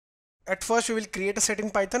at first we will create a set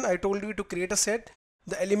in Python. I told you to create a set.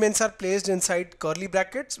 The elements are placed inside curly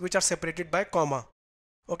brackets which are separated by comma.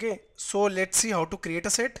 Okay, so let's see how to create a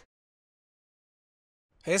set.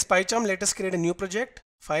 Here's PyCharm. Let us create a new project.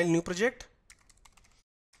 File, new project.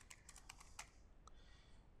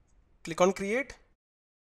 Click on create.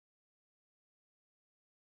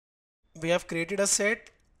 We have created a set.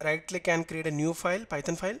 Right click and create a new file,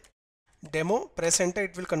 Python file. Demo, press enter,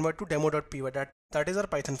 it will convert to demo.py. That is our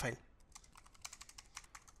Python file.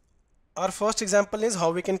 Our first example is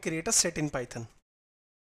how we can create a set in Python.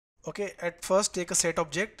 Okay, at first take a set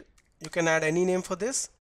object. You can add any name for this.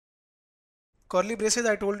 Curly braces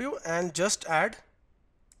I told you, and just add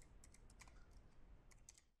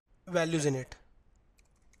values in it.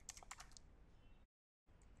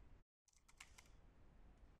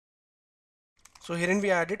 So herein we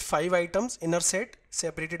added 5 items in our set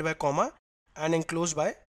separated by comma and enclosed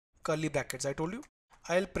by curly brackets. I told you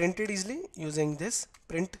I'll print it easily using this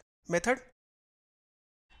print method.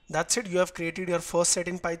 That's it. You have created your first set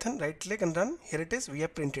in Python. Right click and run. Here it is. We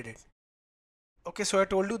have printed it. Okay, so I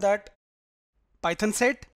told you that Python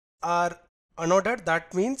set are unordered.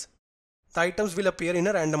 That means the items will appear in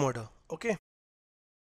a random order. Okay.